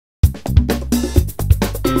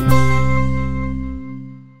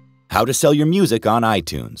How to sell your music on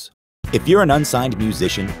iTunes. If you're an unsigned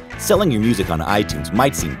musician, selling your music on iTunes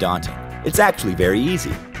might seem daunting. It's actually very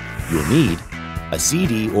easy. You'll need a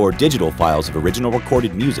CD or digital files of original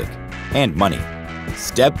recorded music and money.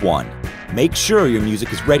 Step 1. Make sure your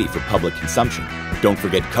music is ready for public consumption. Don't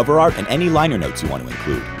forget cover art and any liner notes you want to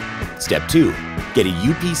include. Step 2. Get a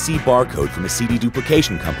UPC barcode from a CD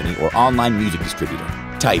duplication company or online music distributor.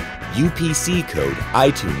 Type UPC code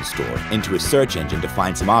iTunes Store into a search engine to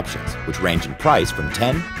find some options, which range in price from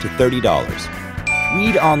 $10 to $30.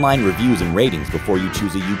 Read online reviews and ratings before you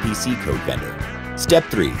choose a UPC code vendor. Step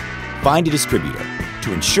 3. Find a distributor.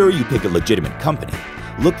 To ensure you pick a legitimate company,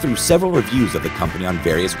 look through several reviews of the company on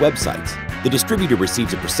various websites. The distributor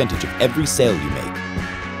receives a percentage of every sale you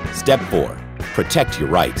make. Step 4. Protect your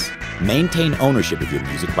rights. Maintain ownership of your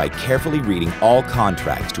music by carefully reading all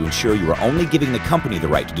contracts to ensure you are only giving the company the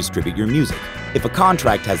right to distribute your music. If a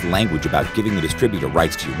contract has language about giving the distributor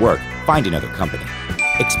rights to your work, find another company.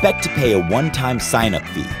 Expect to pay a one-time sign-up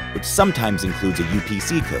fee, which sometimes includes a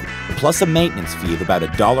UPC code, plus a maintenance fee of about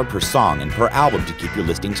 $1 per song and per album to keep your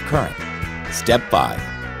listings current. Step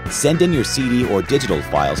 5. Send in your CD or digital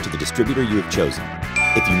files to the distributor you have chosen.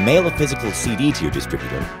 If you mail a physical CD to your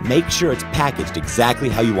distributor, make sure it's packaged exactly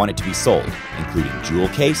how you want it to be sold, including jewel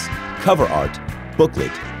case, cover art,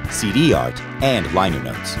 booklet, CD art, and liner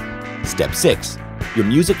notes. Step 6. Your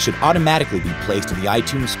music should automatically be placed in the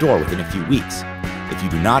iTunes Store within a few weeks. If you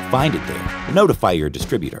do not find it there, notify your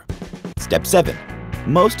distributor. Step 7.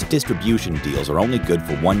 Most distribution deals are only good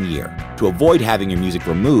for 1 year. To avoid having your music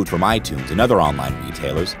removed from iTunes and other online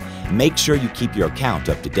retailers, make sure you keep your account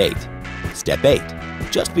up to date. Step 8.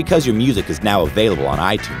 Just because your music is now available on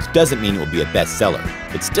iTunes doesn't mean it will be a bestseller.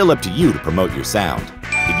 It's still up to you to promote your sound.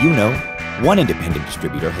 Did you know? One independent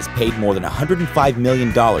distributor has paid more than $105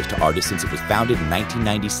 million to artists since it was founded in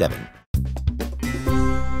 1997.